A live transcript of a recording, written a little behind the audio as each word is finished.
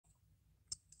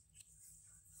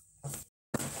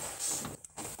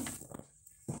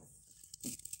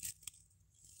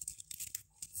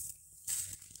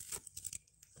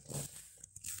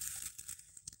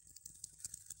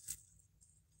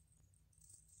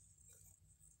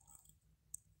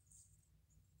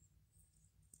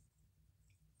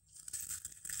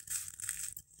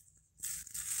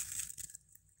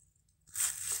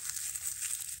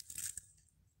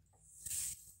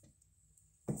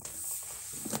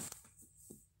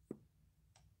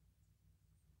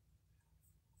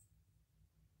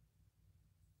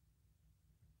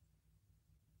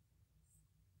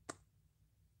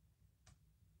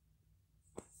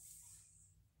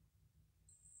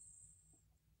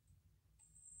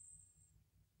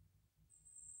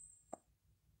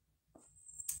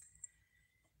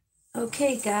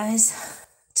Okay, guys,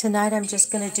 tonight I'm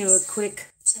just going to do a quick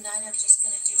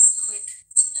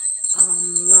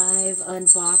live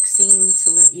unboxing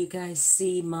to let you guys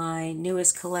see my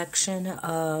newest collection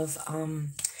of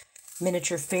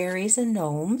miniature fairies and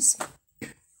gnomes.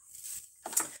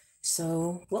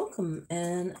 So, welcome,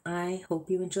 and I hope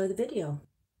you enjoy the video.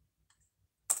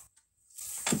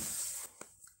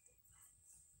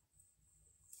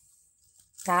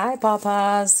 Hi,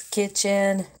 Papa's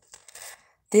Kitchen.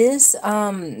 This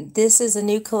is a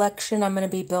new collection. I'm going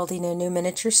to be building a new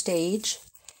miniature stage,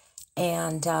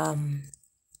 and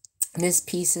this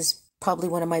piece is probably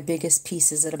one of my biggest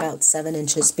pieces at about 7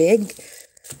 inches big.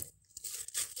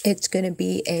 It's going to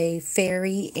be a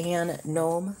fairy and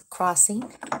gnome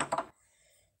crossing.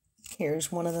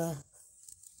 Here's one of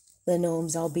the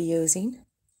gnomes I'll be using.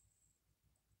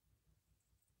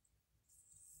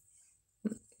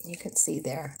 You can see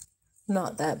there.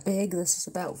 Not that big. This is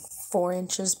about 4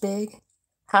 inches big.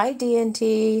 Hi,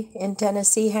 D&T in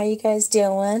Tennessee. How you guys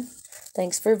doing?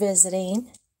 Thanks for visiting.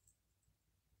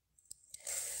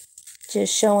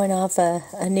 Just showing off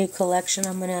a new collection.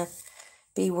 I'm going to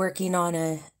be working on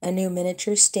a new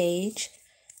miniature stage.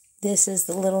 This is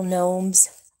the little gnomes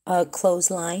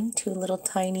clothesline, 2 little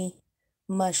tiny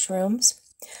mushrooms.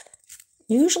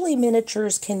 Usually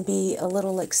miniatures can be a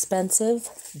little expensive,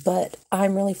 but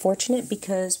I'm really fortunate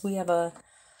because we have a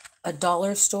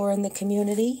dollar store in the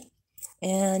community,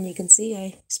 and you can see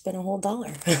I spent a whole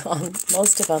 $1 on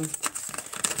most of them.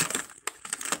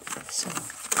 So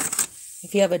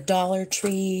if you have a Dollar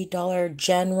Tree, Dollar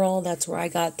General, that's where I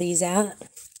got these at.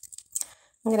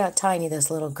 Look at how tiny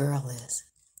this little girl is.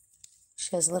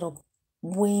 She has little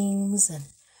wings and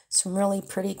some really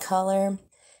pretty color.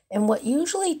 And what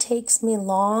usually takes me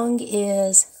long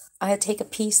is I take a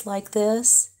piece like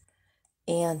this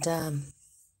and,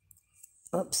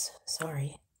 oops,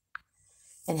 sorry,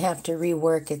 and have to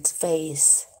rework its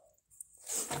face.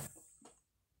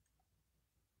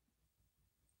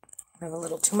 I have a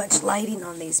little too much lighting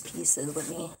on these pieces. Let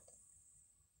me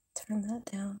turn that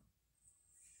down.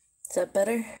 Is that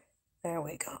better? There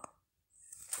we go.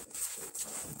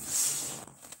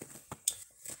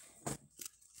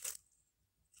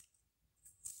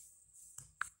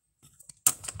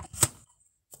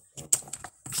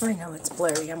 I know it's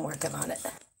blurry. I'm working on it.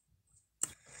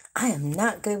 I am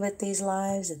not good with these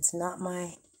lives. It's not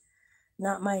my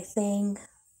thing.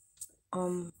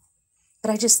 But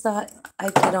I just thought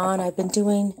I'd get on. I've been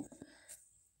doing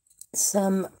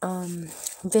some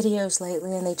videos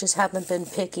lately, and they just haven't been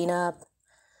picking up.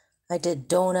 I did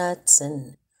donuts,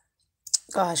 and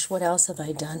gosh, what else have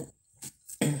I done?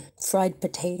 Fried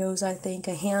potatoes, I think,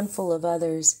 a handful of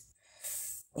others.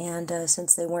 And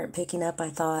since they weren't picking up,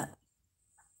 I thought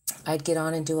I'd get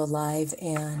on and do a live,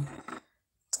 and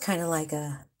it's kind of like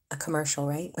a commercial,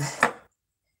 right?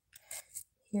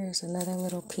 Here's another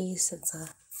little piece. It's a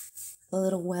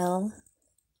little well.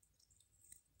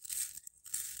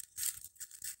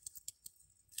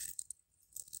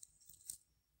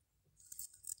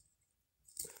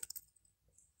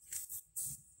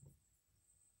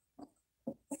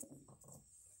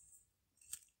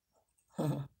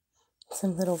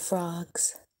 Some little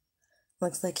frogs.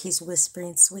 Looks like he's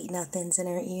whispering sweet nothings in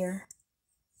her ear.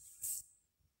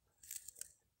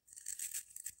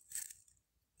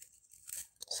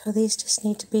 So these just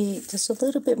need to be just a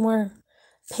little bit more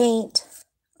paint.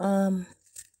 Give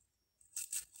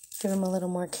them a little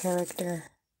more character.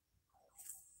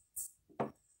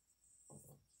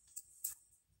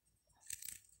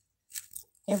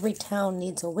 Every town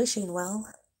needs a wishing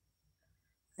well.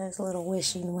 There's a little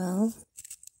wishing well.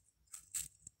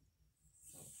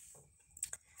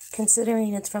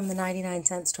 Considering it's from the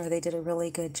 99-cent store, they did a really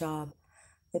good job.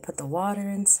 They put the water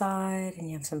inside,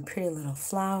 and you have some pretty little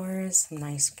flowers, some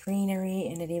nice greenery,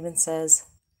 and it even says,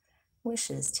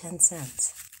 wishes, 10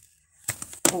 cents.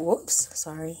 Oh, whoops,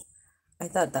 sorry. I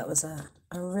thought that was a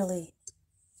really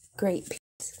great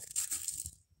piece.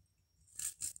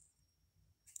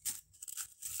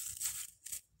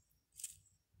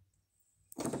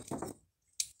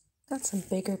 Got some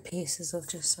bigger pieces of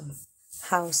just some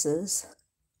houses.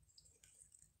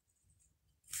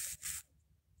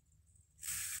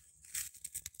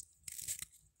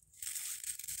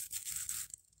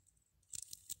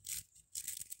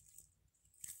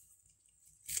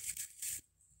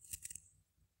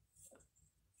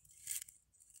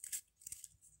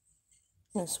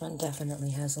 This one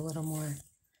definitely has a little more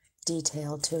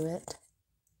detail to it.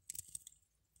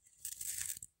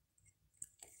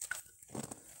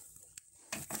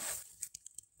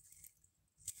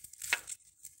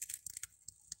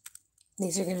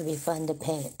 These are going to be fun to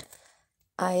paint.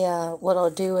 what I'll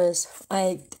do is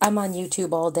I'm on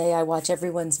YouTube all day. I watch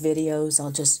everyone's videos.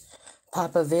 I'll just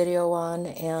pop a video on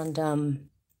and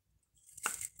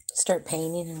start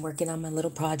painting and working on my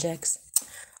little projects.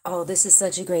 Oh, this is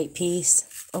such a great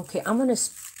piece. Okay, I'm gonna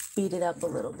speed it up a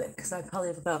little bit because I probably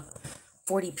have about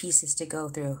 40 pieces to go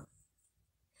through.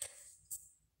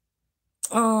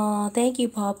 Oh, thank you,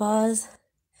 Papas.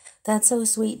 That's so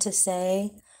sweet to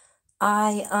say.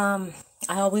 I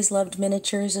always loved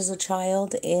miniatures as a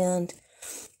child, and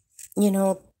you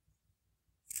know,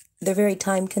 they're very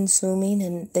time consuming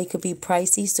and they could be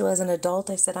pricey. So as an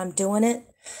adult, I said, I'm doing it.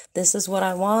 This is what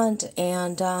I want.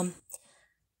 And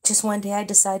just one day I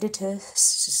decided to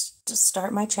just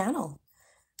start my channel.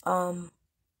 And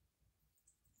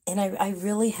I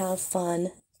really have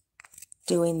fun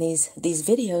doing these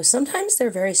videos. Sometimes they're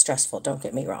very stressful, don't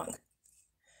get me wrong.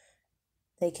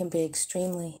 They can be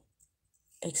extremely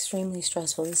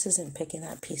stressful. This isn't picking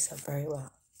that piece up very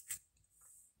well.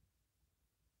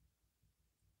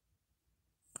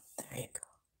 There you go.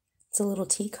 It's a little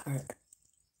tea cart.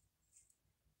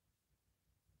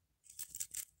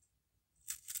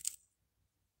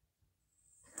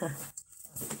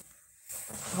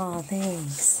 Oh,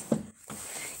 thanks.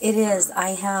 It is. I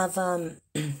have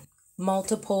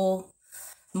multiple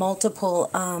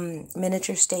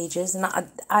miniature stages, and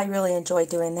I really enjoy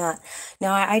doing that.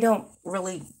 Now, I don't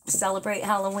really celebrate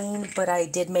Halloween, but I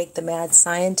did make the Mad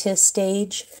Scientist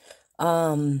stage,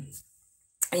 and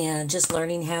just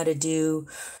learning how to do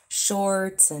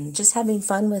shorts and just having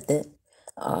fun with it.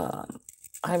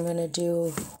 I'm gonna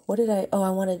do, what did I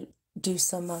want to do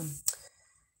some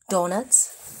donuts,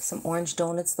 some orange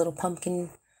donuts, little pumpkin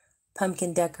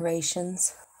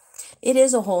decorations. It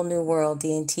is a whole new world,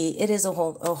 D&T. It is a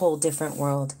whole different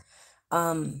world.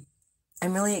 I'm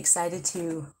really excited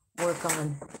to work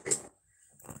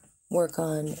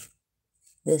on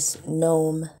this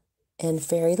gnome and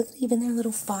fairy. Look at even their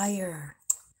little fire,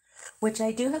 which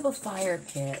I do have a fire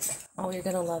pit. Oh, you're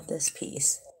gonna love this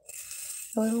piece.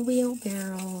 A little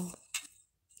wheelbarrow.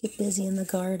 Get busy in the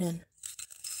garden.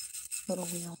 Little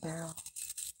wheelbarrow.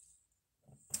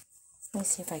 Let me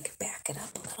see if I could back it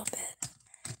up a little bit.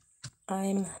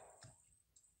 I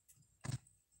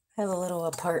have a little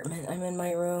apartment. I'm in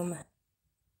my room.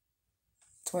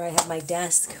 It's where I have my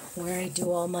desk, where I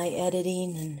do all my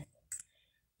editing and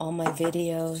all my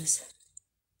videos.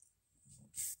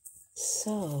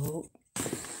 So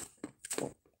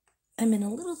I'm in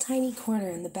a little tiny corner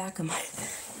in the back of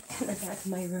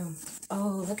my room.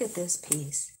 Oh, look at this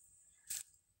piece.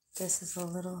 This is a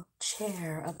little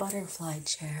chair, a butterfly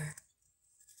chair.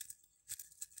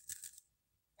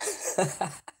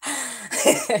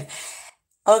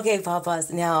 Okay,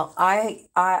 Papas. Now, I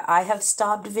have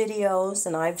stopped videos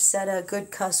and I've said a good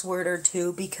cuss word or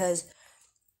two because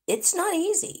it's not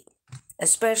easy.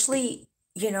 Especially,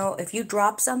 if you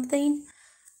drop something,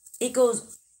 it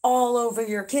goes all over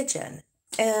your kitchen.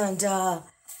 And,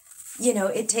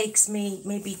 it takes me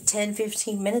maybe 10,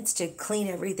 15 minutes to clean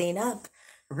everything up,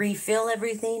 refill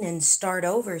everything, and start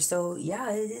over. So,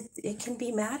 yeah, it can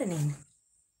be maddening.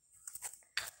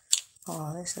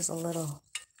 Oh, this is a little...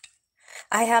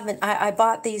 I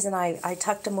bought these and I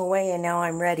tucked them away and now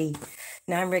I'm ready.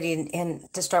 Now I'm ready and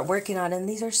to start working on them.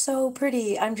 These are so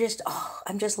pretty. I'm just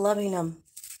loving them.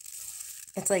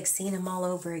 It's like seeing them all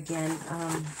over again.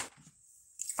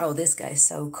 Oh, this guy's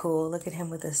so cool. Look at him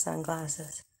with his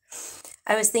sunglasses.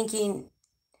 I was thinking,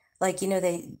 like,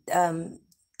 they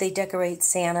decorate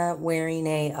Santa wearing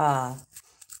a,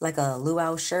 like a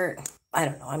luau shirt. I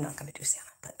don't know. I'm not going to do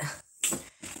Santa, but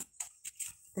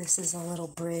this is a little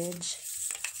bridge.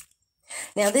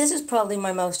 Now, this is probably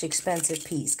my most expensive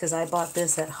piece because I bought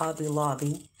this at Hobby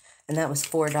Lobby, and that was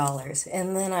 $4.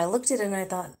 And then I looked at it and I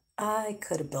thought, I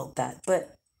could have built that,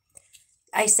 but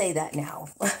I say that now.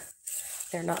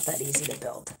 They're not that easy to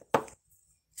build.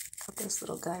 Put this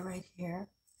little guy right here.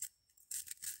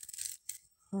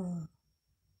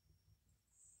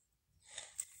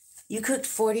 You cooked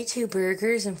 42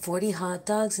 burgers and 40 hot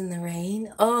dogs in the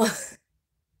rain? Oh.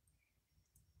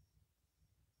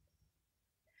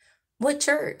 What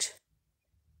church?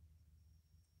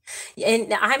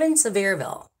 And I'm in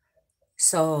Sevierville.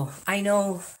 So I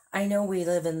know we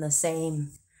live in the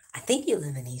same, I think you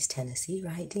live in East Tennessee,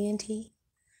 right, D&T?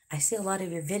 I see a lot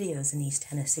of your videos in East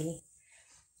Tennessee.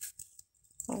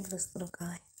 Oh, this little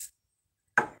guy.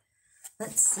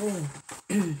 Let's see.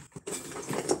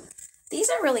 These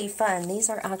are really fun. These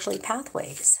are actually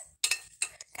pathways.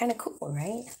 Kind of cool,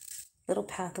 right? Little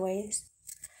pathways.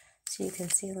 So you can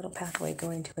see a little pathway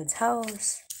going to its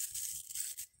house.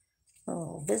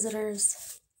 Oh,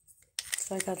 visitors.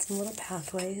 So I got some little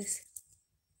pathways.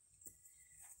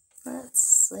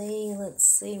 Let's Let's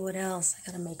see what else.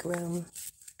 I gotta make room.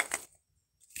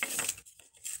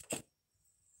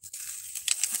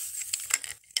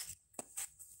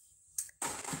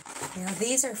 Now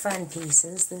these are fun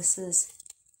pieces. This is,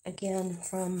 again,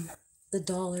 from the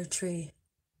Dollar Tree.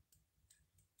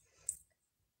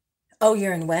 Oh,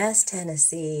 you're in West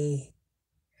Tennessee.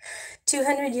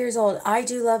 200 years old. I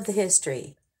do love the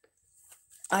history.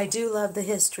 I do love the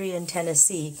history in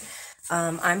Tennessee.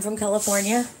 I'm from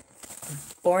California,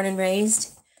 born and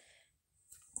raised.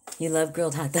 You love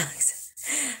grilled hot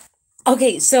dogs.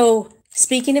 Okay, so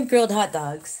speaking of grilled hot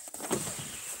dogs,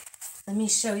 let me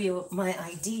show you my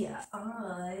idea.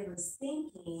 I was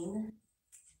thinking,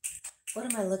 what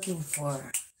am I looking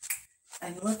for?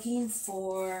 I'm looking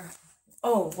for,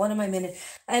 oh, one of my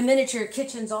I have miniature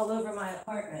kitchens all over my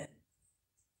apartment.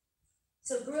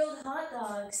 So grilled hot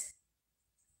dogs.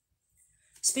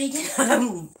 Speaking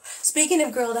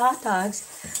of grilled hot dogs,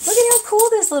 look at how cool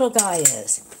this little guy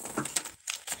is.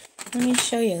 Let me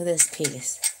show you this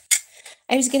piece.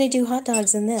 I was going to do hot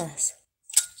dogs in this.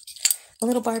 A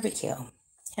little barbecue.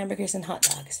 Hamburgers and hot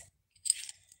dogs.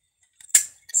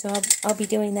 So I'll be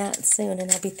doing that soon,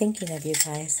 and I'll be thinking of you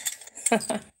guys.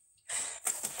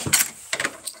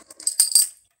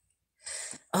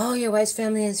 Oh, your wife's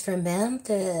family is from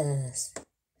Memphis.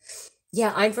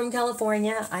 Yeah, I'm from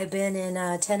California. I've been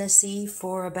in Tennessee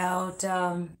for about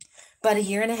a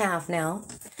year and a half now.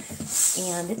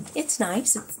 And it's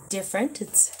nice. It's different.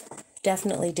 It's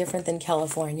definitely different than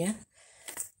California.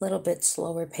 A little bit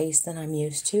slower pace than I'm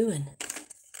used to. And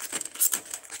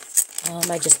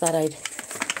I just thought I'd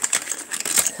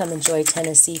come enjoy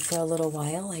Tennessee for a little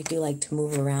while. I do like to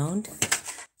move around.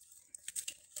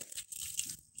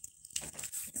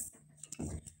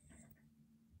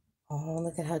 Oh,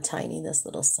 look at how tiny this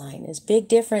little sign is. Big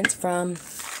difference from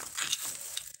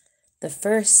the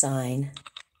first sign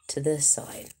to this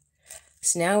side.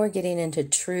 So now we're getting into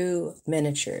true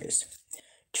miniatures.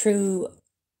 True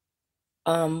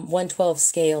 1/12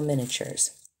 scale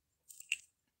miniatures.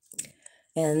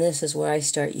 And this is where I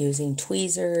start using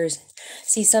tweezers.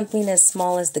 See, something as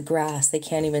small as the grass, they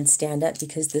can't even stand up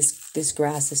because this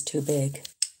grass is too big.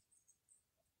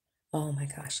 Oh my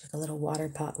gosh, like a little water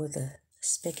pot with a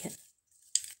spigot.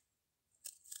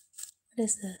 What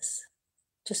is this?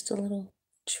 Just a little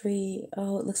tree.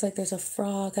 Oh, it looks like there's a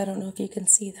frog. I don't know if you can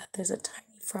see that. There's a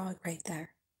tiny frog right there.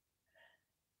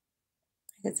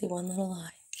 I can see one little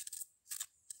eye.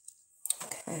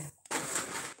 Okay.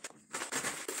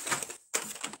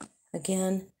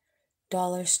 Again,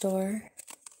 dollar store.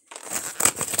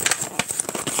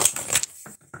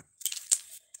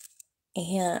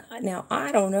 And now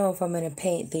I don't know if I'm going to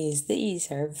paint these.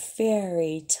 These are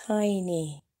very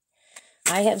tiny.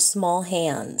 I have small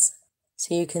hands,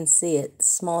 so you can see it's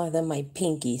smaller than my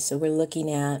pinky. So we're looking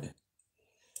at,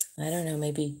 I don't know,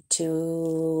 maybe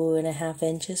 2.5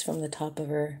 inches from the top of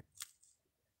her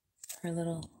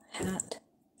little hat.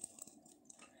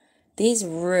 These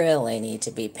really need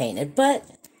to be painted, but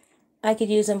I could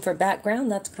use them for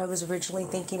background. That's what I was originally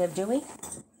thinking of doing.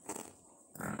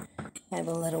 I have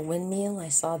a little windmill. I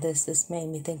saw this. This made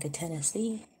me think of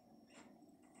Tennessee.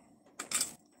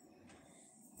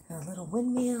 A little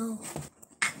windmill.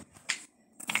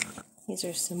 These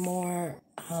are some more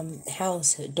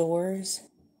house doors.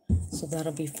 So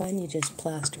that'll be fun. You just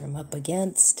plaster them up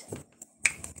against.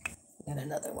 Got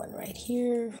another one right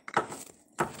here.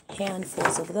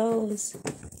 Handfuls of those.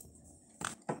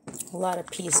 A lot of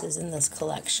pieces in this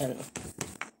collection.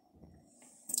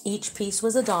 Each piece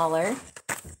was $1.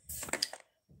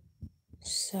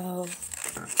 So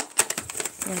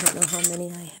I don't know how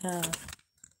many I have.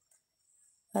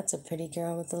 That's a pretty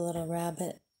girl with a little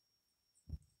rabbit.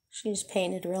 She's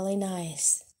painted really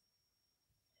nice.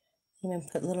 Even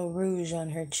put little rouge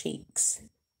on her cheeks.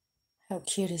 How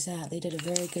cute is that? They did a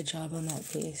very good job on that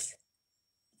piece.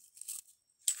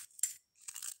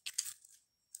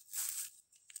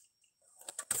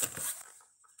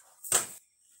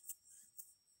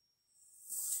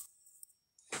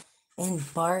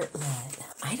 And Bartlett.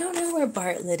 I don't know where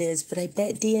Bartlett is, but I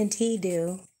bet D&T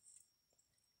do.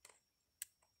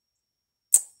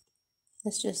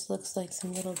 This just looks like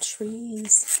some little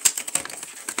trees.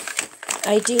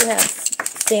 I do have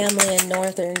family in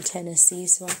northern Tennessee,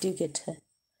 so I do get to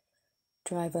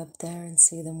drive up there and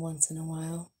see them once in a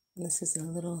while. This is a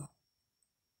little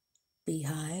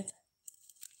beehive.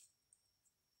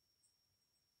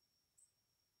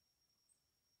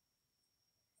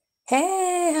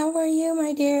 Hey, how are you,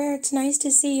 my dear? It's nice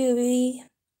to see you, Bee.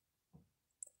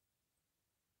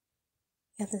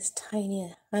 Got this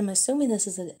tiny, I'm assuming this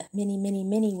is a mini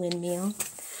windmill.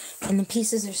 And the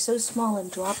pieces are so small I'm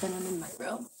dropping them in my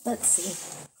room. Let's see.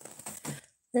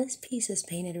 This piece is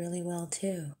painted really well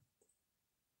too.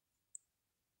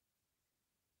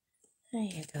 There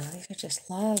you go. These are just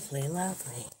lovely,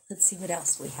 lovely. Let's see what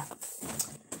else we have.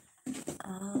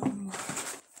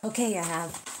 Okay, I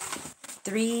have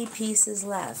 3 pieces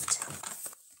left.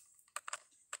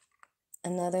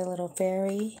 Another little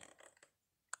fairy.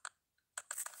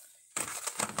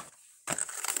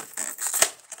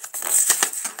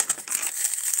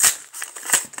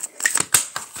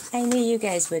 I knew you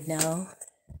guys would know.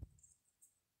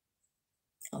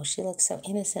 Oh, she looks so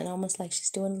innocent, almost like she's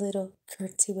doing a little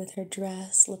curtsy with her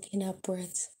dress, looking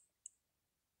upwards.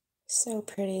 So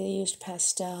pretty. They used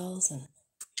pastels, and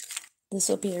this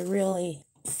will be a really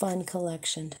fun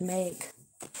collection to make.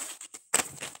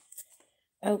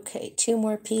 Okay, 2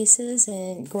 more pieces,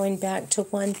 and going back to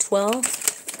 112.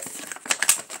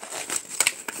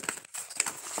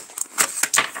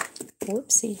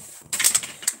 Whoopsie.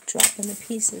 Dropping the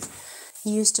pieces.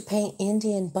 Used to paint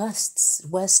Indian busts,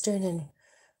 Western and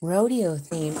rodeo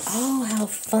theme. Oh, how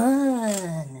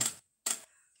fun!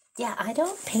 Yeah, I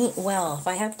don't paint well. If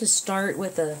I have to start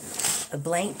with a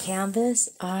blank canvas,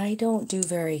 I don't do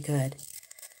very good.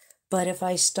 But if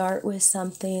I start with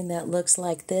something that looks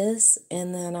like this,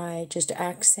 and then I just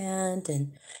accent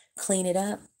and clean it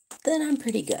up, then I'm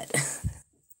pretty good.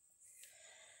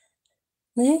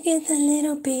 Look at the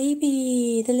little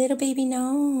baby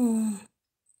gnome.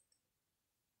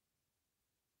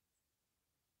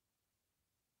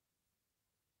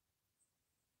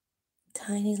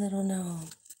 Tiny little gnome.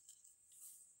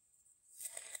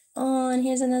 Oh, and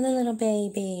here's another little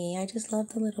baby. I just love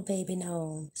the little baby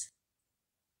gnomes.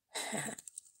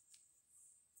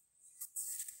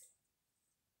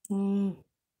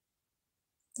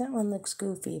 That one looks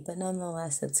goofy, but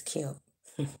nonetheless, it's cute.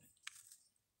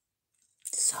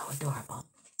 So adorable.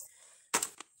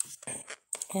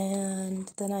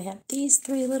 And then I have these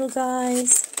 3 little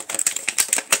guys.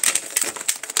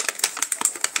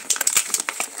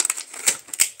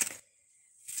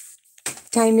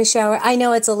 Time to shower. I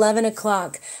know it's 11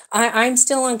 o'clock. I'm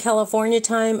still on California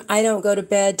time. I don't go to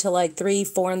bed till like 3,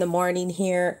 4 in the morning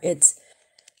here. It's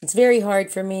very hard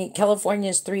for me. California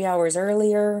is 3 hours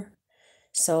earlier.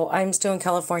 So I'm still in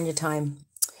California time.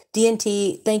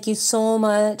 D&T, thank you so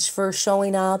much for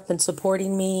showing up and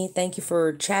supporting me. Thank you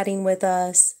for chatting with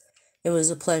us. It was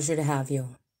a pleasure to have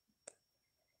you.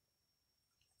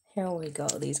 Here we go.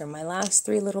 These are my last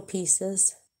 3 little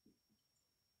pieces.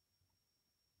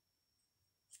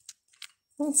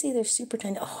 Let's see, they're super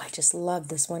tiny. Oh, I just love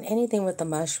this one. Anything with the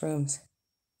mushrooms.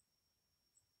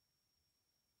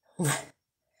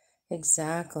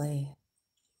 Exactly.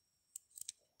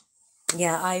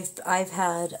 Yeah, I've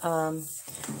had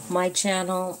my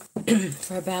channel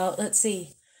for about, let's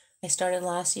see, I started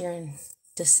last year in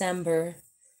December,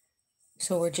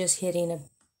 so we're just hitting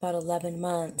about 11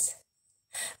 months.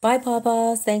 Bye,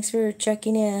 Papa. Thanks for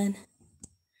checking in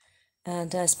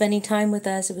and spending time with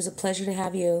us. It was a pleasure to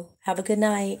have you. Have a good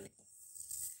night.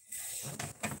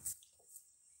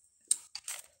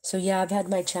 So yeah, I've had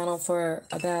my channel for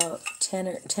about 10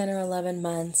 or 11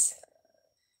 months,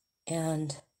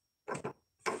 and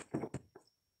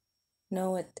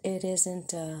no, it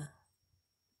isn't.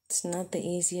 It's not the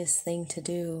easiest thing to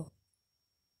do,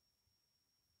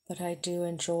 but I do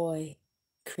enjoy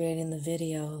creating the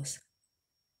videos.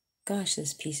 Gosh,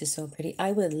 this piece is so pretty.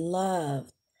 I would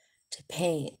love to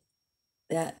paint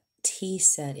that tea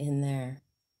set in there.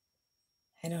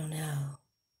 I don't know.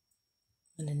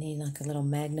 I'm gonna need like a little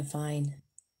magnifying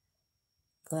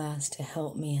glass to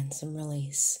help me, and some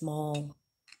really small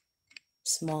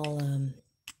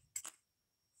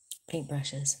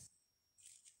paintbrushes.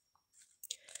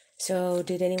 So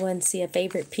did anyone see a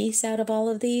favorite piece out of all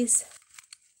of these?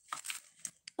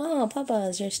 Oh,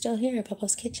 Papa's, you're still here.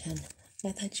 Papa's Kitchen.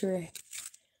 I thought you were...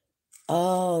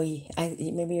 Oh,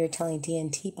 maybe you were telling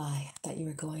D&T bye. I thought you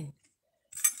were going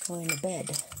to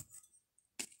bed.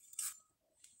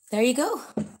 There you go.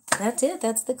 That's it.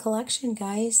 That's the collection,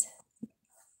 guys.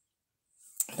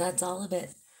 That's all of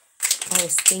it. I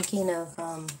was thinking of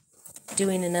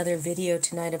doing another video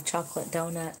tonight of chocolate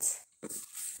donuts,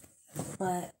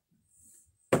 but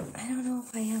I don't know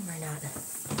if I am or not.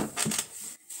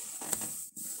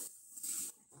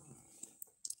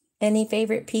 Any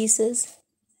favorite pieces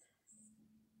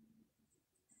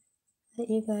that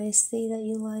you guys see that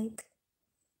you like?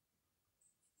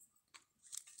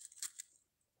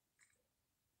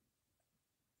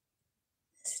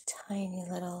 This tiny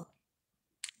little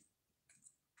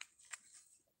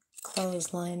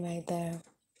clothesline right there.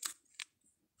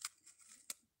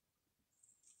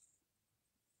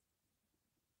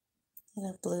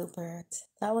 The bluebirds.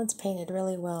 That one's painted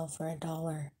really well for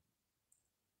 $1.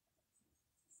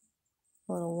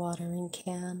 A little watering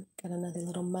can. Got another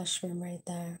little mushroom right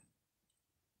there.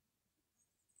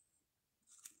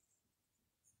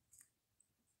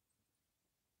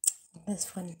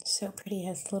 This one, so pretty,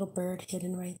 has a little bird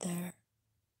hidden right there.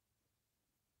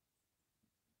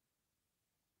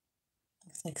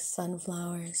 Looks like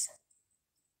sunflowers.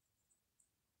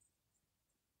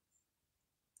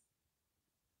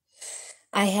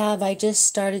 I just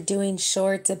started doing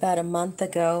shorts about a month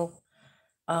ago.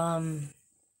 And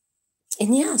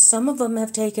yeah, some of them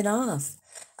have taken off.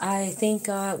 I think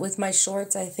with my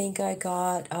shorts, I think I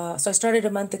got, so I started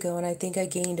a month ago and I think I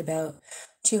gained about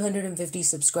 250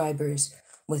 subscribers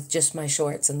with just my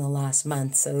shorts in the last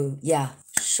month. So yeah,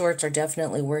 shorts are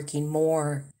definitely working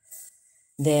more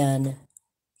than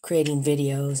creating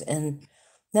videos. And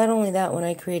not only that, when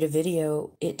I create a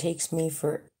video, it takes me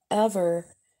forever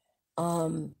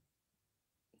um,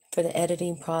 for the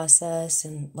editing process.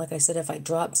 And like I said, if I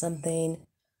drop something,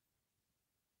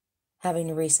 having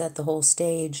to reset the whole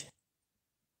stage.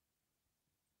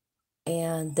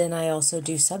 And then I also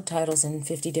do subtitles in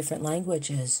 50 different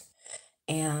languages.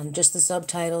 And just the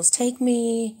subtitles take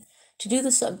me to do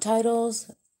the subtitles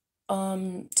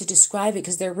to describe it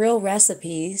because they're real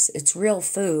recipes, it's real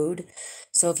food.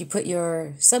 So if you put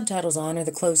your subtitles on or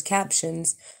the closed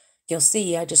captions, you'll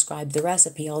see I describe the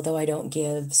recipe, although I don't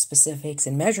give specifics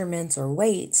and measurements or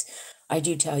weights. I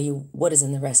do tell you what is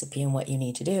in the recipe and what you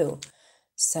need to do.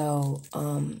 So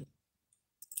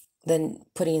then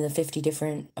putting the 50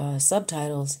 different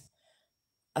subtitles,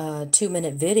 a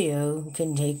 2-minute video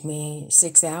can take me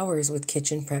 6 hours with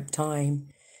kitchen prep time,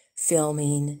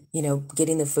 filming,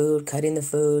 getting the food, cutting the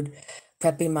food,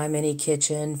 prepping my mini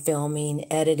kitchen,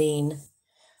 filming, editing,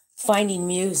 finding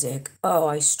music. Oh,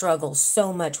 I struggle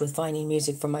so much with finding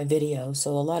music for my videos,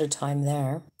 so a lot of time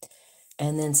there.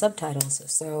 And then subtitles.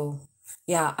 So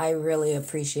yeah, I really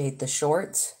appreciate the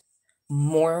shorts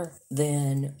more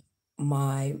than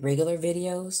my regular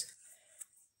videos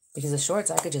because the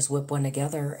shorts I could just whip one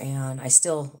together and I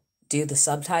still do the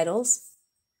subtitles,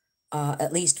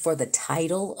 at least for the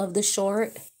title of the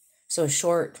short. So a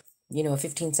short, a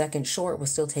 15-second short will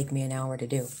still take me an hour to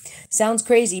do. Sounds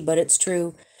crazy, but it's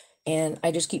true. And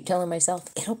I just keep telling myself,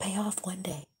 it'll pay off one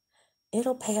day.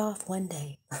 It'll pay off one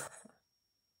day.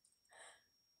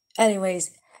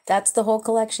 Anyways, that's the whole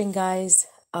collection, guys.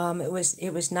 It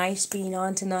was nice being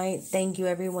on tonight. Thank you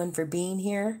everyone for being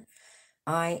here.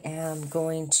 I am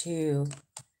going to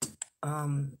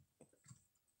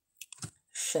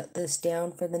shut this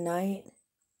down for the night.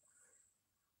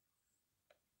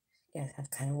 Yeah, I have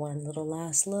kind of one little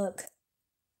last look.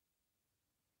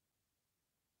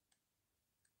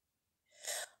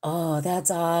 Oh,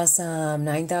 that's awesome.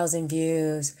 9,000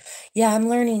 views. Yeah, I'm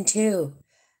learning too.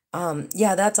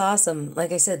 Yeah, that's awesome.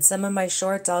 Like I said, some of my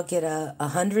shorts I'll get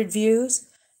 100 views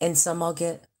and some I'll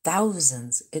get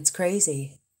thousands. It's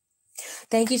crazy.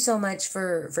 Thank you so much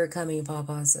for coming,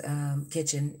 Papa's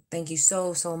Kitchen. Thank you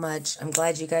so much. I'm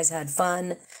glad you guys had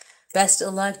fun. Best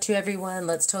of luck to everyone.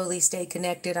 Let's totally stay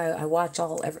connected. I watch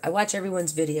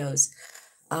everyone's videos.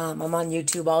 I'm on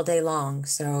YouTube all day long,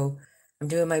 so I'm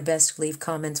doing my best to leave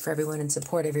comments for everyone and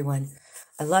support everyone.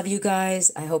 I love you guys.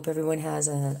 I hope everyone has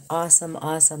an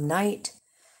awesome night,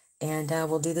 and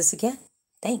we'll do this again.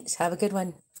 Thanks. Have a good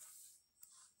one.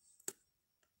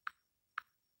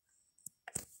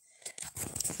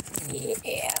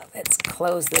 Yeah, let's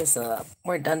close this up.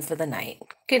 We're done for the night.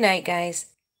 Good night, guys.